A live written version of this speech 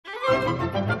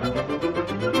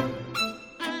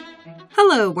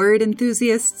Hello, word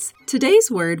enthusiasts!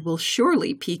 Today's word will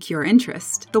surely pique your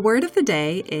interest. The word of the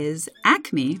day is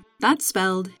acme. That's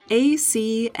spelled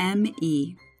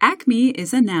A-C-M-E. Acme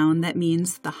is a noun that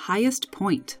means the highest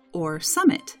point, or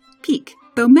summit, peak.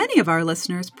 Though many of our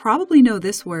listeners probably know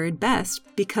this word best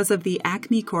because of the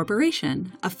Acme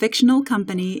Corporation, a fictional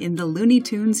company in the Looney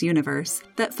Tunes universe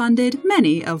that funded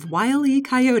many of Wile E.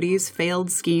 Coyote's failed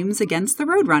schemes against the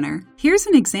Roadrunner. Here's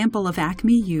an example of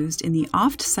acme used in the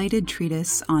oft-cited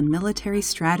treatise on military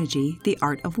strategy, The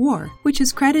Art of War, which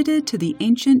is credited to the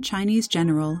ancient Chinese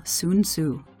general Sun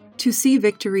Tzu. To see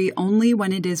victory only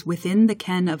when it is within the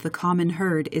ken of the common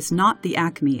herd is not the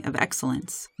acme of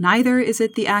excellence. Neither is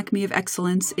it the acme of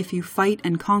excellence if you fight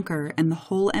and conquer and the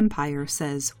whole empire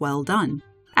says, "Well done."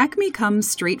 Acme comes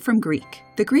straight from Greek.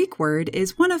 The Greek word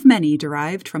is one of many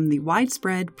derived from the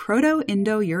widespread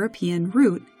Proto-Indo-European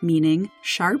root meaning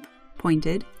sharp,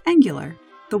 pointed, angular.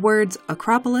 The words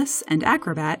acropolis and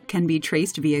acrobat can be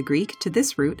traced via Greek to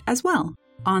this root as well.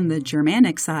 On the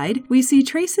Germanic side, we see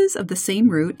traces of the same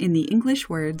root in the English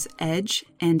words edge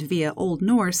and via Old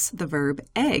Norse the verb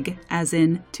egg, as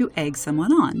in to egg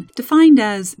someone on, defined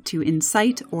as to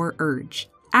incite or urge.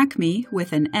 Acme,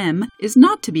 with an M, is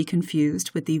not to be confused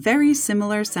with the very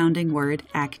similar sounding word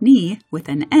acne, with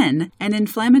an N, an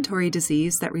inflammatory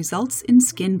disease that results in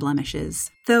skin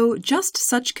blemishes. Though just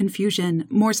such confusion,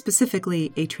 more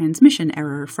specifically a transmission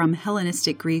error from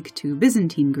Hellenistic Greek to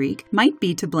Byzantine Greek, might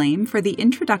be to blame for the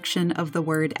introduction of the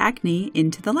word acne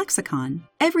into the lexicon.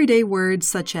 Everyday words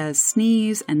such as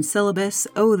sneeze and syllabus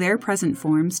owe their present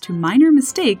forms to minor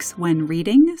mistakes when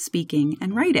reading, speaking,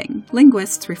 and writing.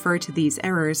 Linguists refer to these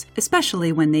errors,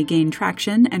 especially when they gain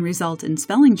traction and result in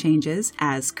spelling changes,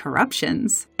 as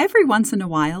corruptions. Every once in a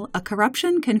while, a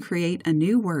corruption can create a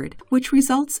new word, which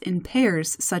results in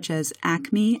pairs such as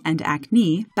acme and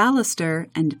acne, baluster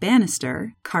and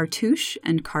banister, cartouche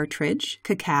and cartridge,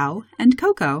 cacao and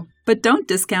cocoa. But don't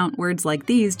discount words like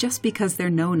these just because they're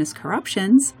known as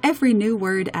corruptions. Every new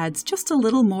word adds just a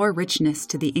little more richness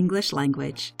to the English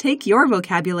language. Take your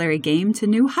vocabulary game to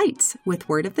new heights with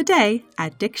Word of the Day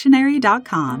at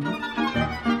dictionary.com.